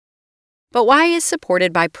But Why is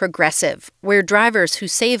supported by Progressive, where drivers who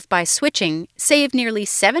save by switching save nearly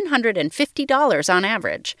 $750 on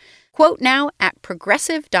average. Quote now at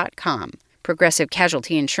Progressive.com. Progressive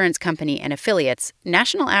Casualty Insurance Company and Affiliates.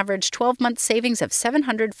 National average 12-month savings of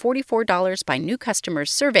 $744 by new customers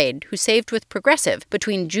surveyed who saved with Progressive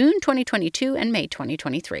between June 2022 and May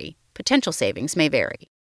 2023. Potential savings may vary.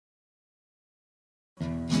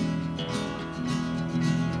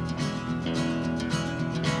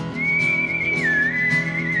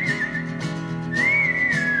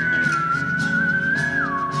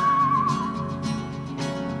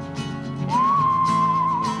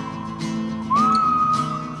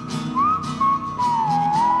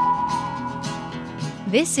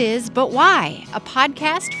 This is But Why, a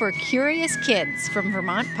podcast for curious kids from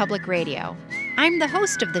Vermont Public Radio. I'm the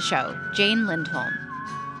host of the show, Jane Lindholm.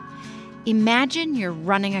 Imagine you're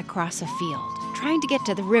running across a field, trying to get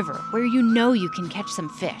to the river where you know you can catch some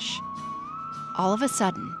fish. All of a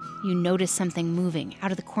sudden, you notice something moving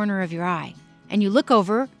out of the corner of your eye, and you look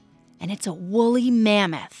over, and it's a woolly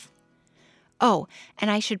mammoth. Oh,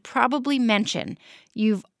 and I should probably mention,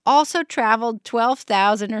 you've also traveled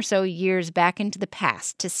 12,000 or so years back into the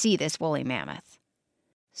past to see this woolly mammoth.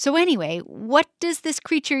 So anyway, what does this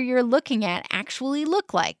creature you're looking at actually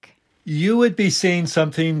look like? You would be seeing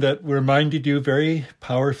something that reminded you very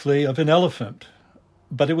powerfully of an elephant,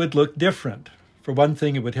 but it would look different. For one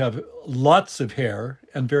thing, it would have lots of hair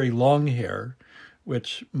and very long hair,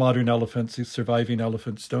 which modern elephants, these surviving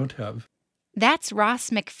elephants, don't have. That's Ross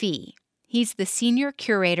McPhee. He's the senior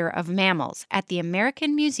curator of mammals at the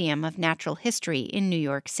American Museum of Natural History in New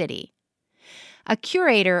York City. A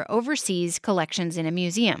curator oversees collections in a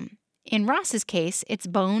museum. In Ross's case, it's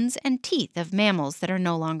bones and teeth of mammals that are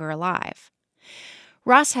no longer alive.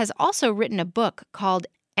 Ross has also written a book called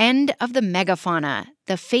End of the Megafauna,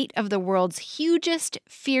 The Fate of the World's Hugest,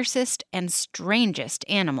 Fiercest, and Strangest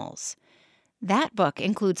Animals. That book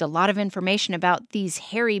includes a lot of information about these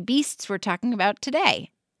hairy beasts we're talking about today.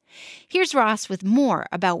 Here's Ross with more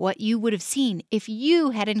about what you would have seen if you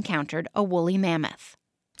had encountered a woolly mammoth.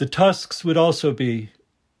 The tusks would also be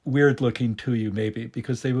weird looking to you, maybe,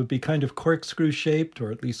 because they would be kind of corkscrew shaped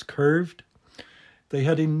or at least curved. They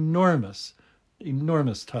had enormous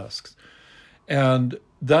tusks. And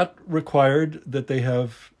that required that they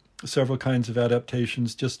have several kinds of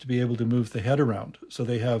adaptations just to be able to move the head around. So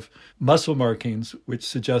they have muscle markings, which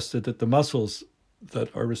suggested that the muscles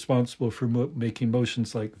that are responsible for making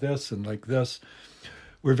motions like this and like this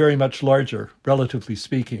were very much larger, relatively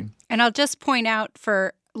speaking. And I'll just point out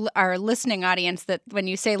for our listening audience that when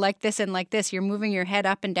you say like this and like this, you're moving your head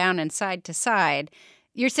up and down and side to side.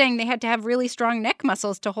 You're saying they had to have really strong neck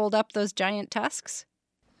muscles to hold up those giant tusks?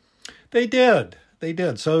 They did.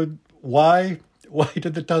 So why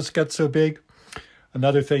did the tusk get so big?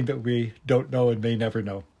 Another thing that we don't know and may never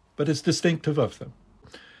know, but it's distinctive of them.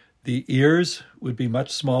 The ears would be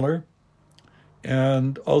much smaller,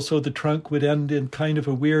 and also the trunk would end in kind of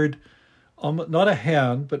a weird, not a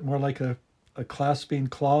hand, but more like a clasping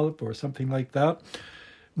claw or something like that.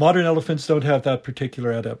 Modern elephants don't have that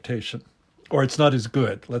particular adaptation, or it's not as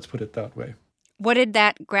good, let's put it that way. What did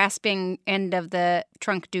that grasping end of the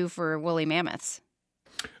trunk do for woolly mammoths?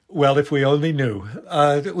 Well, if we only knew.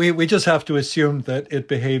 We just have to assume that it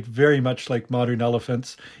behaved very much like modern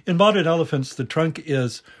elephants. In modern elephants, the trunk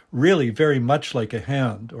is really very much like a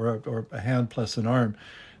hand or a hand plus an arm.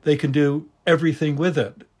 They can do everything with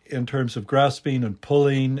it in terms of grasping and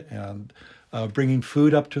pulling and bringing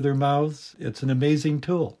food up to their mouths. It's an amazing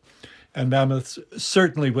tool. And mammoths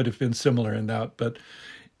certainly would have been similar in that. But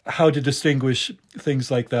how to distinguish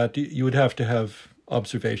things like that, you would have to have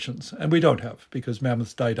observations. And we don't have, because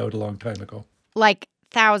mammoths died out a long time ago. Like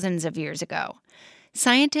thousands of years ago.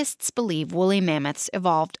 Scientists believe woolly mammoths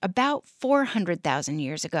evolved about 400,000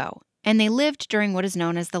 years ago, and they lived during what is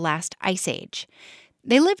known as the last ice age.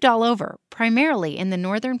 They lived all over, primarily in the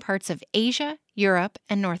northern parts of Asia, Europe,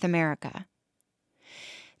 and North America.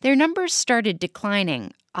 Their numbers started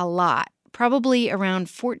declining a lot, probably around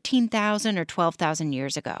 14,000 or 12,000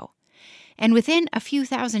 years ago. And within a few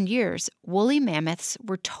thousand years, woolly mammoths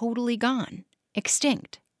were totally gone,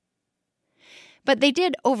 extinct. But they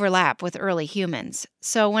did overlap with early humans,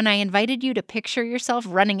 so when I invited you to picture yourself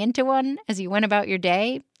running into one as you went about your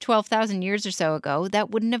day 12,000 years or so ago, that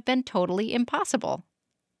wouldn't have been totally impossible.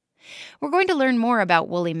 We're going to learn more about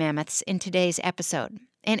woolly mammoths in today's episode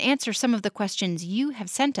and answer some of the questions you have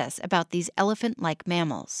sent us about these elephant-like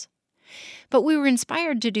mammals. But we were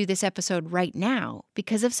inspired to do this episode right now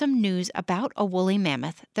because of some news about a woolly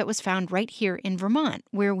mammoth that was found right here in Vermont,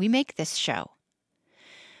 where we make this show.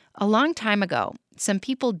 A long time ago, some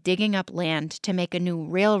people digging up land to make a new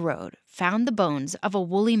railroad found the bones of a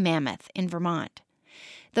woolly mammoth in Vermont.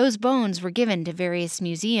 Those bones were given to various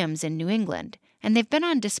museums in New England, and they've been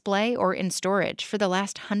on display or in storage for the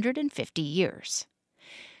last 150 years.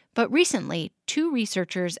 But recently, 2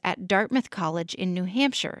 researchers at Dartmouth College in New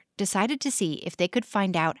Hampshire decided to see if they could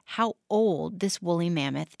find out how old this woolly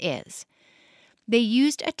mammoth is. They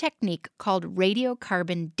used a technique called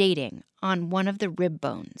radiocarbon dating on one of the rib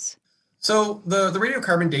bones. So the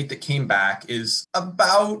radiocarbon date that came back is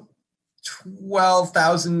about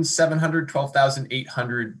 12,700,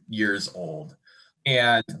 12,800 years old.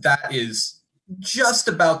 And that is just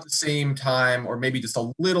about the same time, or maybe just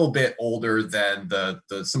a little bit older than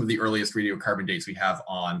some of the earliest radiocarbon dates we have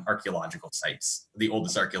on archaeological sites, the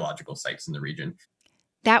oldest archaeological sites in the region.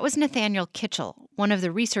 That was Nathaniel Kitchell, one of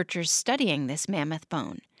the researchers studying this mammoth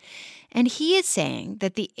bone. And he is saying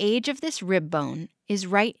that the age of this rib bone is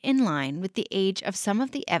right in line with the age of some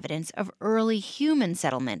of the evidence of early human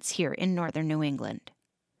settlements here in northern New England.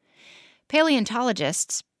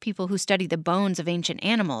 Paleontologists, people who study the bones of ancient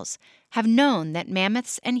animals, have known that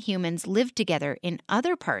mammoths and humans lived together in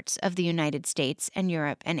other parts of the United States and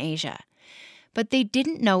Europe and Asia. But they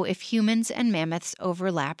didn't know if humans and mammoths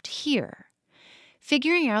overlapped here.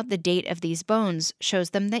 Figuring out the date of these bones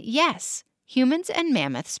shows them that yes, humans and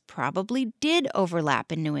mammoths probably did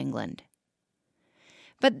overlap in New England.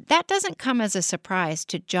 But that doesn't come as a surprise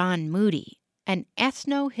to John Moody, an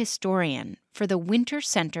ethno-historian for the Winter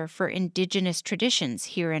Center for Indigenous Traditions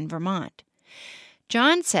here in Vermont.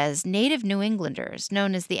 John says native New Englanders,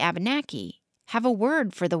 known as the Abenaki, have a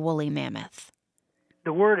word for the woolly mammoth.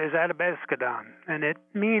 The word is Athabascadon, and it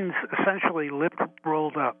means essentially lip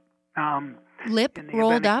rolled up. Lip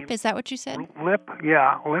rolled up? Is that what you said? Lip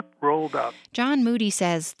rolled up. John Moody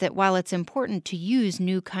says that while it's important to use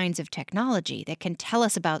new kinds of technology that can tell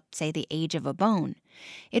us about, say, the age of a bone,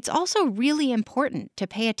 it's also really important to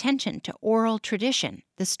pay attention to oral tradition,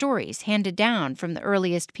 the stories handed down from the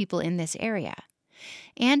earliest people in this area,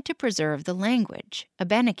 and to preserve the language,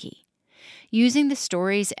 Abenaki. Using the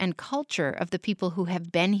stories and culture of the people who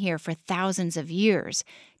have been here for thousands of years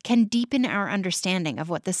can deepen our understanding of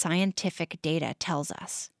what the scientific data tells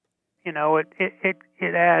us. You know, it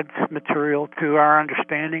adds material to our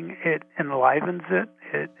understanding. It enlivens it,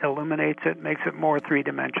 it illuminates it, makes it more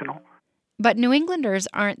three-dimensional. But New Englanders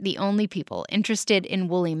aren't the only people interested in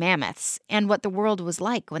woolly mammoths and what the world was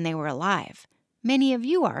like when they were alive. Many of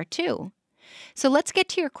you are, too. So let's get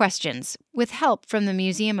to your questions, with help from the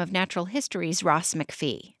Museum of Natural History's Ross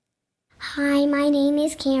McPhee. Hi, my name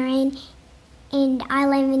is Karen, and I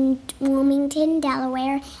live in Wilmington,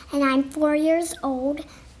 Delaware, and I'm 4 years old.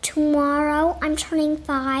 Tomorrow I'm turning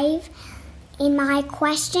 5, and my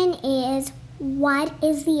question is, what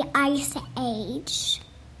is the Ice Age?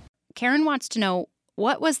 Karen wants to know,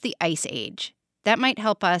 what was the Ice Age? That might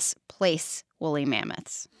help us place woolly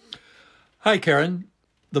mammoths. Hi, Karen.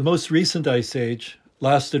 The most recent Ice Age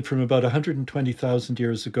lasted from about 120,000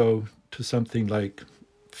 years ago to something like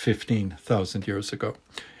 15,000 years ago.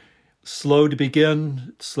 Slow to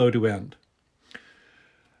begin, slow to end.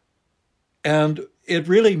 And it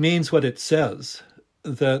really means what it says,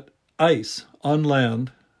 that ice on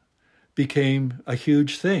land became a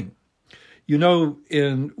huge thing. You know,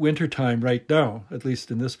 in wintertime right now, at least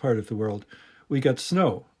in this part of the world, we get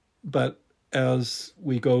snow, but as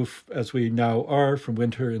we now are from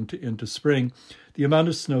winter into spring, the amount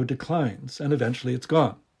of snow declines, and eventually it's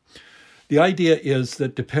gone. The idea is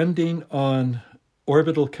that depending on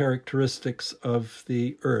orbital characteristics of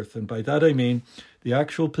the Earth, and by that I mean the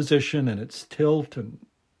actual position and its tilt and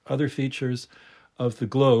other features of the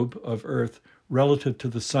globe of Earth relative to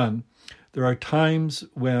the sun, there are times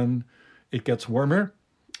when it gets warmer,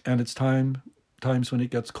 and it's times when it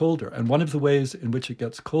gets colder. And one of the ways in which it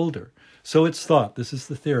gets colder, so it's thought, this is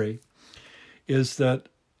the theory, is that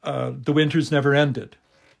the winters never ended,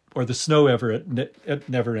 or the snow it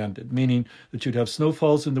never ended, meaning that you'd have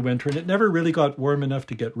snowfalls in the winter, and it never really got warm enough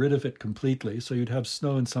to get rid of it completely, so you'd have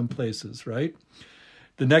snow in some places, right?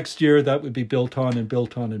 The next year, that would be built on and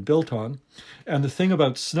built on and built on. And the thing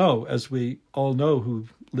about snow, as we all know who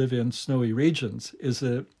live in snowy regions, is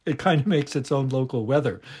that it kind of makes its own local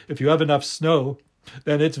weather. If you have enough snow,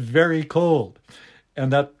 then it's very cold.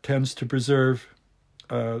 And that tends to preserve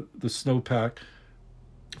the snowpack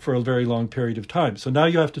for a very long period of time. So now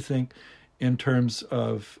you have to think in terms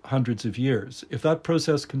of hundreds of years. If that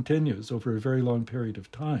process continues over a very long period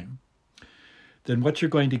of time, then what you're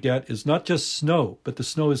going to get is not just snow, but the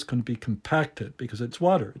snow is going to be compacted because it's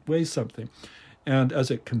water. It weighs something. And as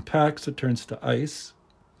it compacts, it turns to ice.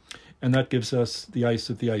 And that gives us the ice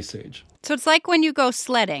of the Ice Age. So it's like when you go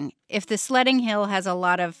sledding. if the sledding hill has a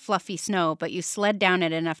lot of fluffy snow, but you sled down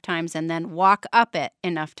it enough times and then walk up it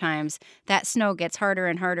enough times, that snow gets harder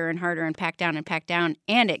and harder and harder and packed down,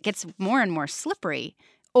 and it gets more and more slippery.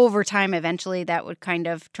 Over time, eventually, that would kind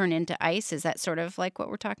of turn into ice. Is that sort of like what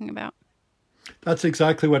we're talking about? That's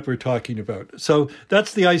exactly what we're talking about. So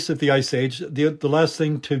that's the ice of the Ice Age. The last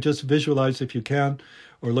thing to just visualize, if you can,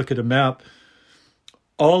 or look at a map,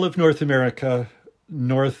 all of North America,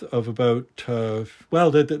 north of about,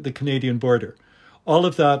 the Canadian border, all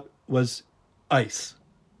of that was ice.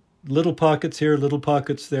 Little pockets here, little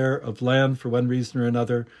pockets there of land for one reason or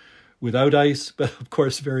another, without ice, but of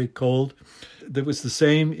course very cold. That was the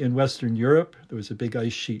same in Western Europe. There was a big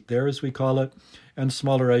ice sheet there, as we call it, and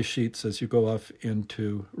smaller ice sheets as you go off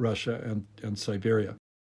into Russia and Siberia.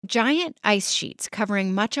 Giant ice sheets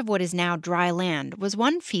covering much of what is now dry land was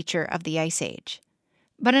one feature of the Ice Age.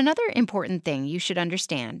 But another important thing you should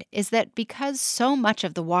understand is that because so much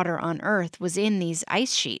of the water on Earth was in these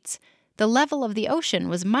ice sheets, the level of the ocean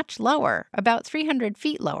was much lower, about 300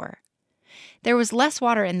 feet lower. There was less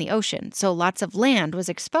water in the ocean, so lots of land was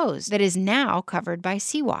exposed that is now covered by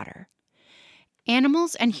seawater.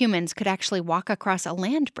 Animals and humans could actually walk across a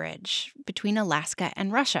land bridge between Alaska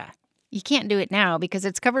and Russia. You can't do it now because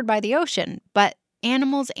it's covered by the ocean, but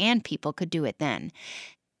animals and people could do it then.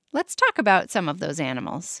 Let's talk about some of those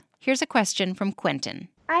animals. Here's a question from Quentin.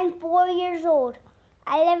 I'm 4 years old.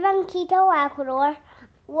 I live in Quito, Ecuador.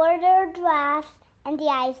 Were there giraffes in the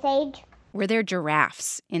Ice Age? Were there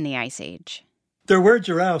giraffes in the Ice Age? There were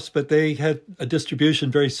giraffes, but they had a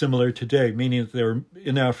distribution very similar today, meaning that they were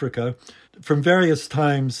in Africa. From various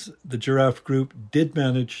times, the giraffe group did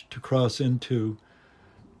manage to cross into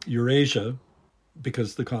Eurasia,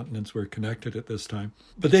 because the continents were connected at this time.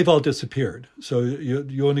 But they've all disappeared. So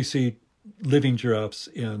you only see living giraffes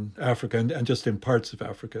in Africa and just in parts of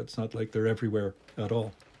Africa. It's not like they're everywhere at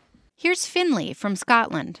all. Here's Finley from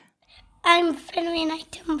Scotland. I'm Finley and I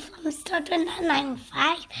come from Scotland and I'm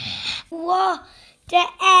 5. Were there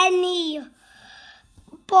any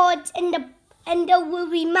birds in the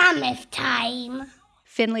woolly mammoth time?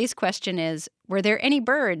 Finley's question is, were there any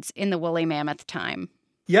birds in the woolly mammoth time?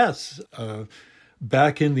 Yes.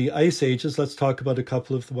 Back in the Ice Ages, let's talk about a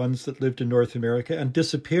couple of the ones that lived in North America and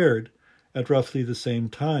disappeared at roughly the same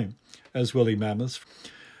time as woolly mammoths.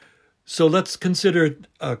 So let's consider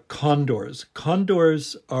condors.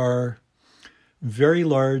 Condors are very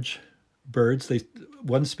large birds.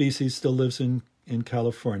 One species still lives in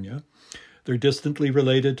California. They're distantly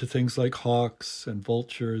related to things like hawks and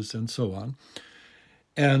vultures and so on.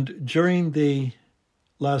 And during the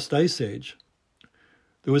last Ice Age,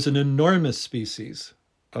 there was an enormous species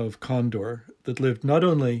of condor that lived not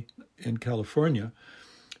only in California,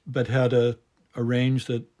 but had a range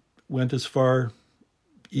that went as far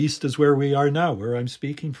east as where we are now, where I'm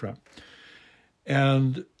speaking from.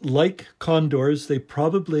 And like condors, they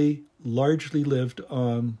probably largely lived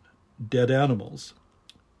on dead animals.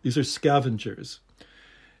 These are scavengers.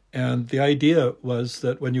 And the idea was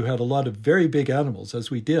that when you had a lot of very big animals,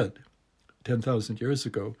 as we did 10,000 years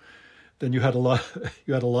ago, then you had a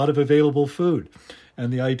lot of available food.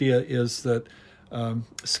 And the idea is that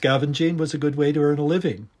scavenging was a good way to earn a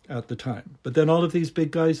living at the time. But then all of these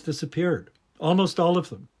big guys disappeared, almost all of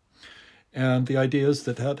them. And the idea is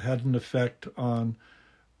that had an effect on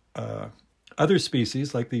other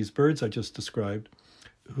species, like these birds I just described,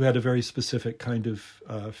 who had a very specific kind of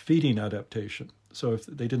feeding adaptation. So if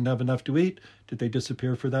they didn't have enough to eat, did they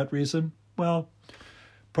disappear for that reason? Well,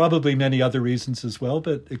 probably many other reasons as well,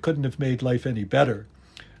 but it couldn't have made life any better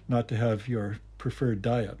not to have your preferred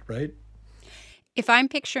diet, right? If I'm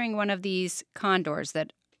picturing one of these condors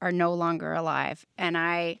that are no longer alive, and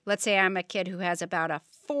let's say I'm a kid who has about a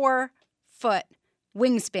 4-foot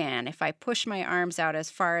wingspan, if I push my arms out as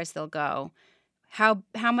far as they'll go, how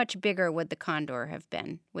much bigger would the condor have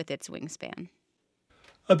been with its wingspan?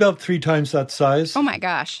 About 3 times that size. Oh my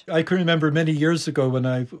gosh. I can remember many years ago when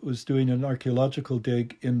I was doing an archaeological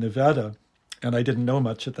dig in Nevada, and I didn't know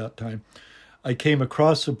much at that time. I came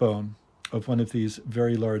across a bone of one of these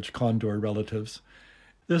very large condor relatives.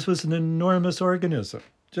 This was an enormous organism,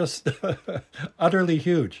 just utterly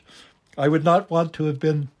huge. I would not want to have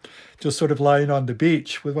been just sort of lying on the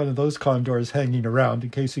beach with one of those condors hanging around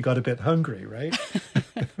in case he got a bit hungry, right?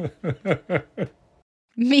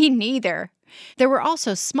 Me neither. There were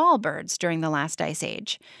also small birds during the last Ice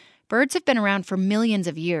Age. Birds have been around for millions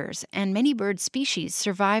of years, and many bird species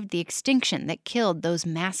survived the extinction that killed those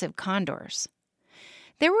massive condors.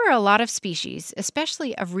 There were a lot of species,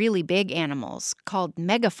 especially of really big animals, called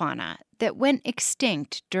megafauna, that went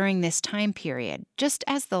extinct during this time period, just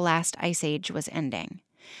as the last Ice Age was ending.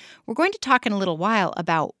 We're going to talk in a little while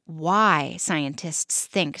about why scientists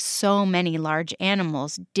think so many large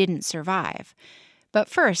animals didn't survive. But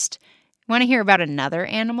first, want to hear about another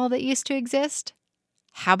animal that used to exist?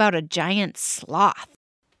 How about a giant sloth?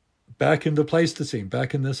 Back in the Pleistocene,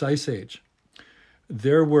 back in this ice age,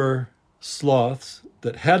 there were sloths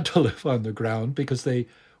that had to live on the ground because they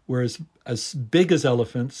were as big as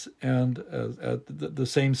elephants and the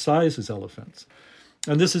same size as elephants.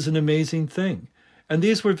 And this is an amazing thing. And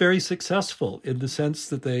these were very successful in the sense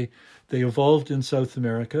that they evolved in South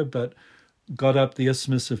America, but got up the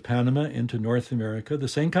Isthmus of Panama into North America, the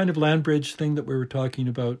same kind of land bridge thing that we were talking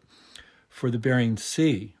about for the Bering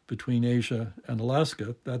Sea between Asia and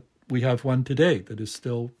Alaska, that we have one today that is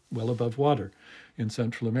still well above water in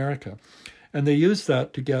Central America. And they used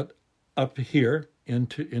that to get up here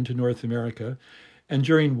into North America. And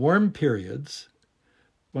during warm periods,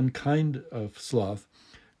 one kind of sloth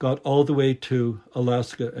got all the way to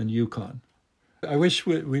Alaska and Yukon. I wish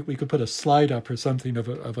we could put a slide up or something of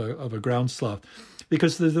a ground sloth,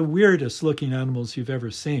 because they're the weirdest looking animals you've ever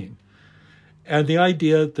seen. And the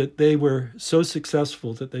idea that they were so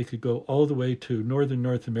successful that they could go all the way to northern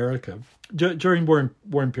North America during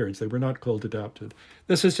warm periods, they were not cold adapted.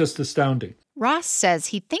 This is just astounding. Ross says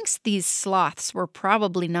he thinks these sloths were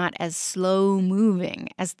probably not as slow-moving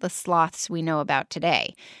as the sloths we know about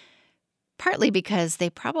today, partly because they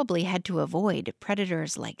probably had to avoid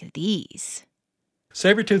predators like these.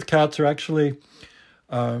 Saber-toothed cats are actually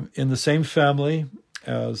in the same family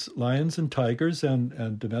as lions and tigers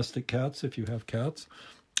and domestic cats, if you have cats.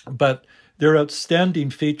 But their outstanding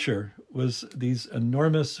feature was these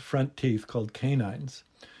enormous front teeth called canines.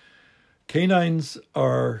 Canines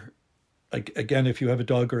are, again, if you have a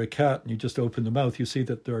dog or a cat and you just open the mouth, you see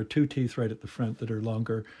that there are two teeth right at the front that are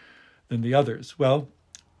longer than the others. Well,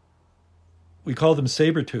 we call them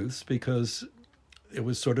saber-tooths because it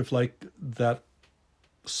was sort of like that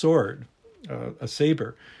sword, a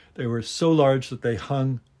saber. They were so large that they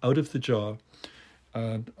hung out of the jaw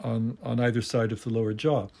on either side of the lower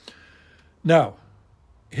jaw. Now,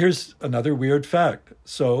 here's another weird fact.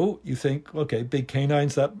 So you think, okay, big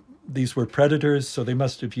canines, these were predators, so they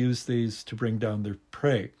must have used these to bring down their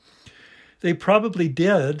prey. They probably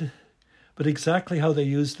did, but exactly how they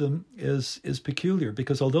used them is peculiar,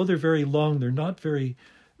 because although they're very long, they're not very,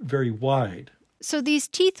 very wide. So these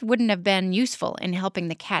teeth wouldn't have been useful in helping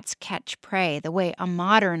the cats catch prey the way a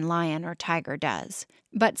modern lion or tiger does.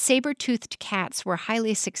 But saber-toothed cats were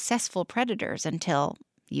highly successful predators until,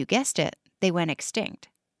 you guessed it, they went extinct.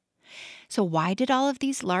 So why did all of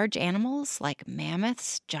these large animals like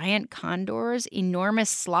mammoths, giant condors, enormous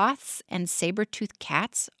sloths, and saber-toothed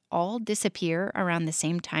cats all disappear around the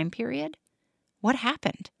same time period? What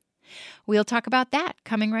happened? We'll talk about that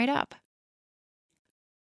coming right up.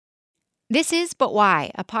 This is But Why,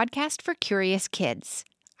 a podcast for curious kids.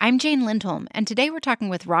 I'm Jane Lindholm, and today we're talking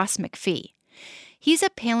with Ross McPhee. He's a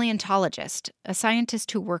paleontologist, a scientist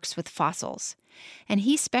who works with fossils, and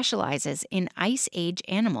he specializes in Ice Age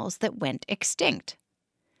animals that went extinct.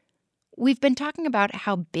 We've been talking about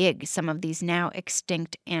how big some of these now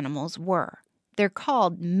extinct animals were. They're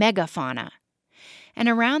called megafauna. And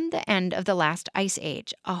around the end of the last Ice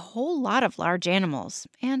Age, a whole lot of large animals,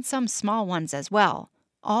 and some small ones as well,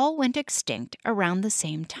 all went extinct around the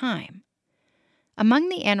same time. Among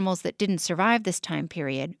the animals that didn't survive this time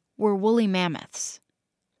period were woolly mammoths.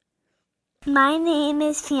 My name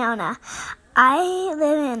is Fiona. I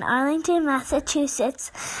live in Arlington,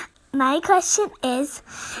 Massachusetts. My question is,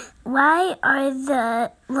 why are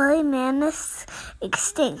the woolly mammoths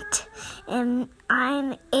extinct? And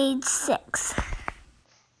I'm age 6.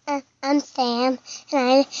 I'm Sam,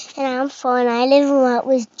 and I'm 4, and I live in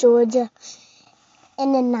Rutledge, Georgia,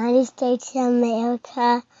 in the United States of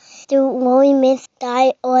America. Do woolly mammoths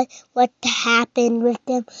die, or what happened with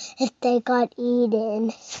them if they got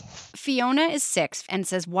eaten? Fiona is 6 and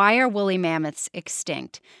says, why are woolly mammoths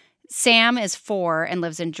extinct? Sam is 4 and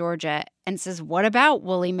lives in Georgia and says, what about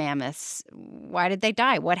woolly mammoths? Why did they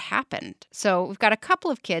die? What happened? So we've got a couple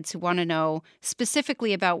of kids who want to know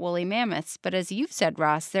specifically about woolly mammoths. But as you've said,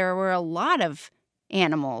 Ross, there were a lot of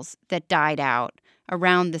animals that died out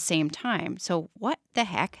around the same time. So what the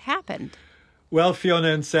heck happened? Well,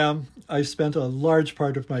 Fiona and Sam, I spent a large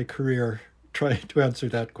part of my career trying to answer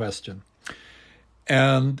that question.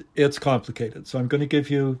 And it's complicated. So I'm going to give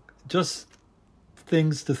you just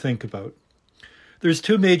things to think about. There's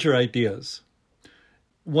 2 major ideas.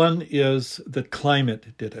 One is that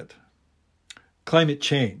climate did it. Climate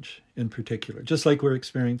change in particular, just like we're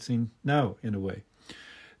experiencing now in a way.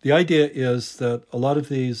 The idea is that a lot of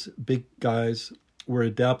these big guys were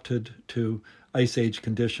adapted to Ice Age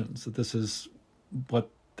conditions, that this is what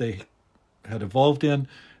they had evolved in.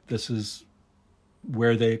 This is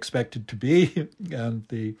where they expected to be and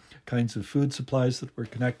the kinds of food supplies that were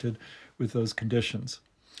connected with those conditions.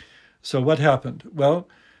 So what happened? Well,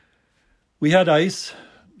 we had ice,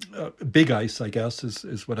 big ice, I guess,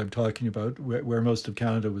 is what I'm talking about, where most of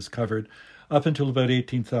Canada was covered, up until about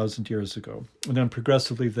 18,000 years ago. And then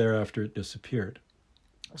progressively thereafter, it disappeared.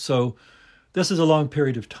 So this is a long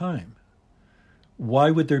period of time.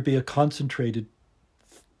 Why would there be a concentrated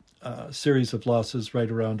series of losses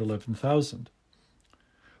right around 11,000?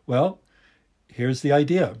 Well, here's the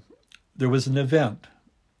idea. There was an event.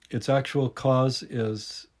 Its actual cause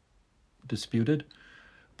is disputed,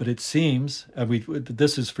 but it seems, and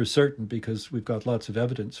this is for certain because we've got lots of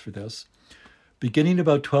evidence for this, beginning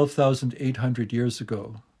about 12,800 years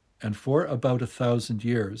ago, and for about 1,000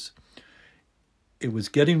 years, it was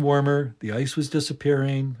getting warmer, the ice was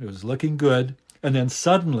disappearing, it was looking good, and then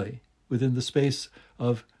suddenly, within the space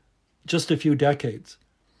of just a few decades,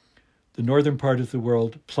 the northern part of the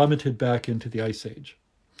world plummeted back into the Ice Age.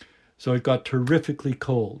 So it got terrifically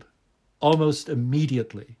cold, almost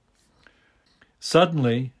immediately.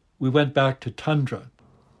 Suddenly, we went back to tundra.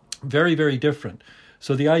 Very, very different.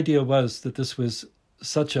 So the idea was that this was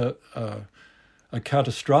such a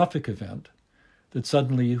catastrophic event that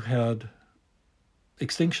suddenly you had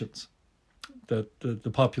extinctions, that the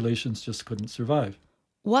populations just couldn't survive.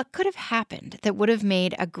 What could have happened that would have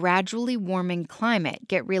made a gradually warming climate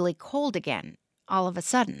get really cold again, all of a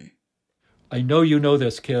sudden? I know you know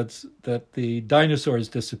this, kids, that the dinosaurs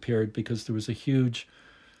disappeared because there was a huge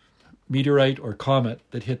meteorite or comet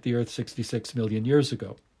that hit the Earth 66 million years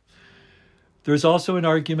ago. There's also an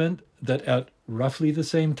argument that at roughly the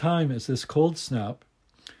same time as this cold snap,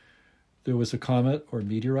 there was a comet or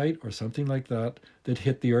meteorite or something like that that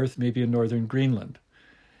hit the Earth, maybe in northern Greenland.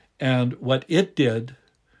 And what it did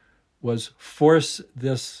was force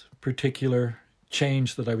this particular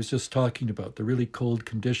change that I was just talking about, the really cold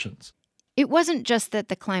conditions. It wasn't just that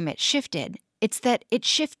the climate shifted, it's that it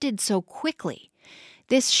shifted so quickly.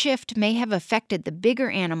 This shift may have affected the bigger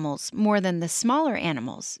animals more than the smaller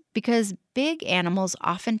animals because big animals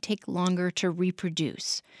often take longer to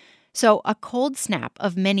reproduce. So a cold snap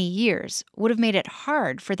of many years would have made it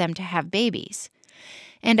hard for them to have babies.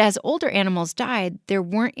 And as older animals died, there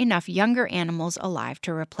weren't enough younger animals alive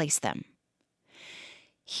to replace them.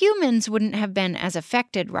 Humans wouldn't have been as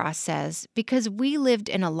affected, Ross says, because we lived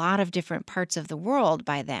in a lot of different parts of the world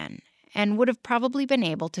by then and would have probably been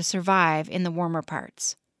able to survive in the warmer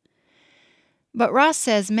parts. But Ross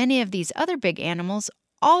says many of these other big animals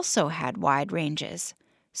also had wide ranges.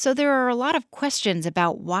 So there are a lot of questions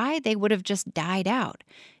about why they would have just died out,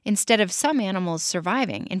 instead of some animals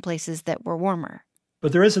surviving in places that were warmer.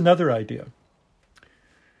 But there is another idea,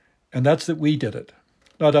 and that's that we did it.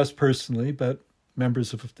 Not us personally, but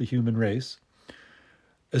members of the human race,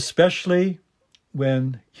 especially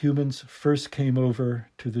when humans first came over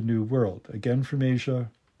to the New World, again from Asia,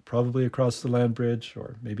 probably across the land bridge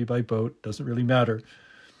or maybe by boat, doesn't really matter.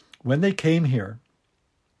 When they came here,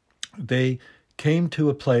 they came to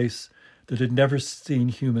a place that had never seen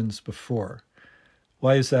humans before.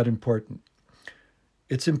 Why is that important?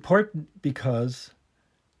 It's important because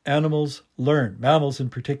animals learn, mammals in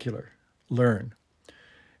particular, learn.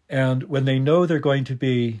 And when they know they're going to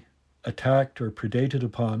be attacked or predated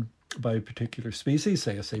upon by a particular species,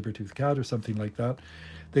 say a saber-toothed cat or something like that,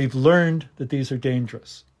 they've learned that these are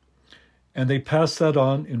dangerous. And they pass that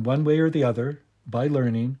on in one way or the other by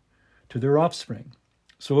learning to their offspring.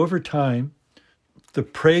 So over time, the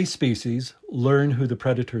prey species learn who the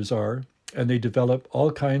predators are, and they develop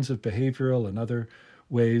all kinds of behavioral and other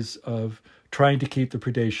ways of trying to keep the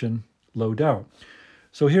predation low down.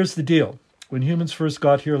 So here's the deal. When humans first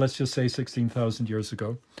got here, let's just say 16,000 years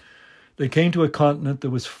ago, they came to a continent that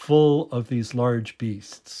was full of these large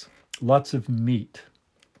beasts, lots of meat,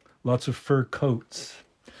 lots of fur coats,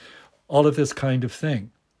 all of this kind of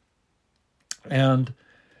thing. And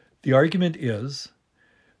the argument is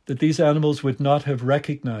that these animals would not have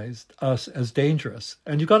recognized us as dangerous.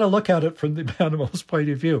 And you've got to look at it from the animal's point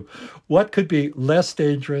of view. What could be less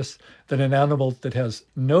dangerous than an animal that has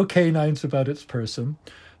no canines about its person,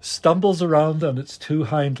 stumbles around on its two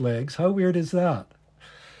hind legs? How weird is that?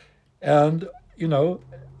 And,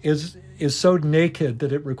 is so naked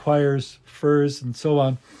that it requires furs and so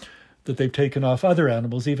on that they've taken off other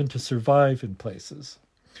animals even to survive in places.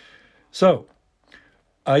 So,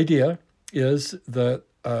 idea is that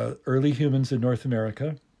early humans in North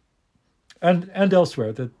America and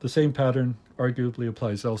elsewhere, that the same pattern arguably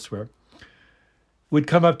applies elsewhere, would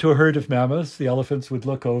come up to a herd of mammoths. The elephants would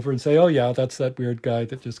look over and say, oh yeah, that's that weird guy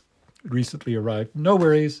that just recently arrived. No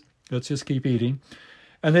worries, let's just keep eating.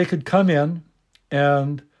 And they could come in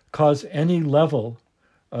and cause any level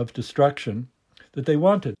of destruction that they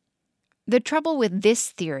wanted. The trouble with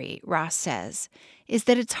this theory, Ross says, is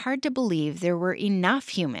that it's hard to believe there were enough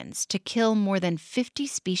humans to kill more than 50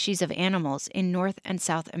 species of animals in North and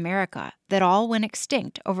South America that all went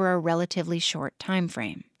extinct over a relatively short time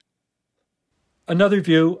frame. Another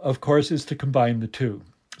view, of course, is to combine the two.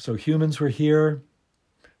 So humans were here,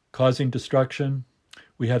 causing destruction.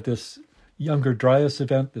 We had this Younger Dryas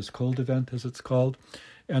event, this cold event as it's called,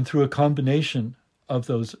 and through a combination of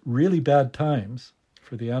those really bad times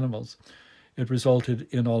for the animals, it resulted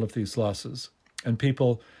in all of these losses. And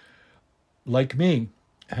people like me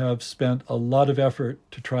have spent a lot of effort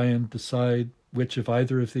to try and decide which of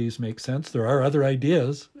either of these makes sense. There are other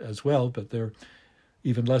ideas as well, but they're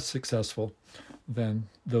even less successful than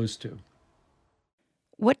those two.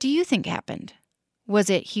 What do you think happened? Was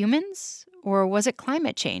it humans, or was it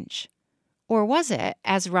climate change? Or was it,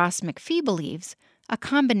 as Ross McPhee believes, a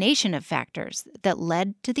combination of factors that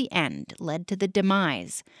led to the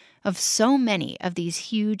demise of so many of these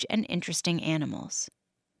huge and interesting animals?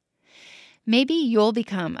 Maybe you'll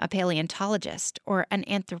become a paleontologist or an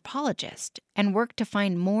anthropologist and work to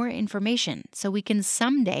find more information so we can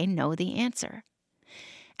someday know the answer.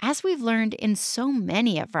 As we've learned in so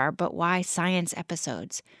many of our But Why Science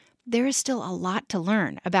episodes, there is still a lot to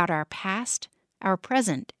learn about our past, our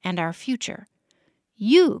present, and our future.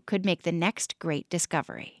 You could make the next great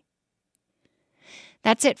discovery.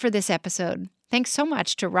 That's it for this episode. Thanks so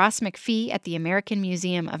much to Ross McPhee at the American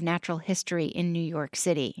Museum of Natural History in New York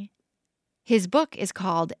City. His book is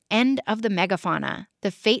called End of the Megafauna: The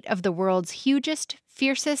Fate of the World's Hugest,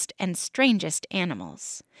 Fiercest, and Strangest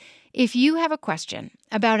Animals. If you have a question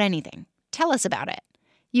about anything, tell us about it.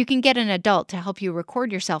 You can get an adult to help you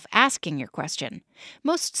record yourself asking your question.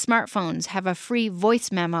 Most smartphones have a free voice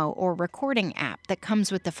memo or recording app that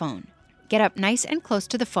comes with the phone. Get up nice and close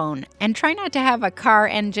to the phone and try not to have a car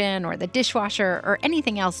engine or the dishwasher or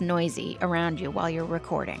anything else noisy around you while you're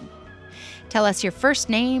recording. Tell us your first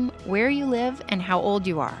name, where you live, and how old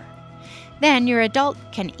you are. Then your adult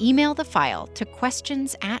can email the file to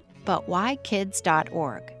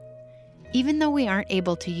questions@butwhykids.org. Even though we aren't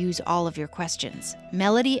able to use all of your questions,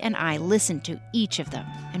 Melody and I listen to each of them,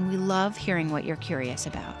 and we love hearing what you're curious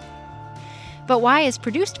about. But Why is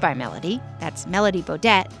produced by Melody, that's Melody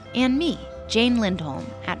Bodette, and me, Jane Lindholm,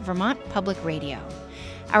 at Vermont Public Radio.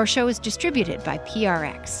 Our show is distributed by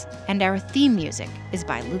PRX, and our theme music is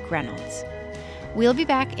by Luke Reynolds. We'll be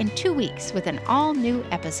back in 2 weeks with an all-new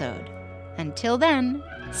episode. Until then,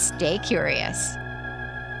 stay curious.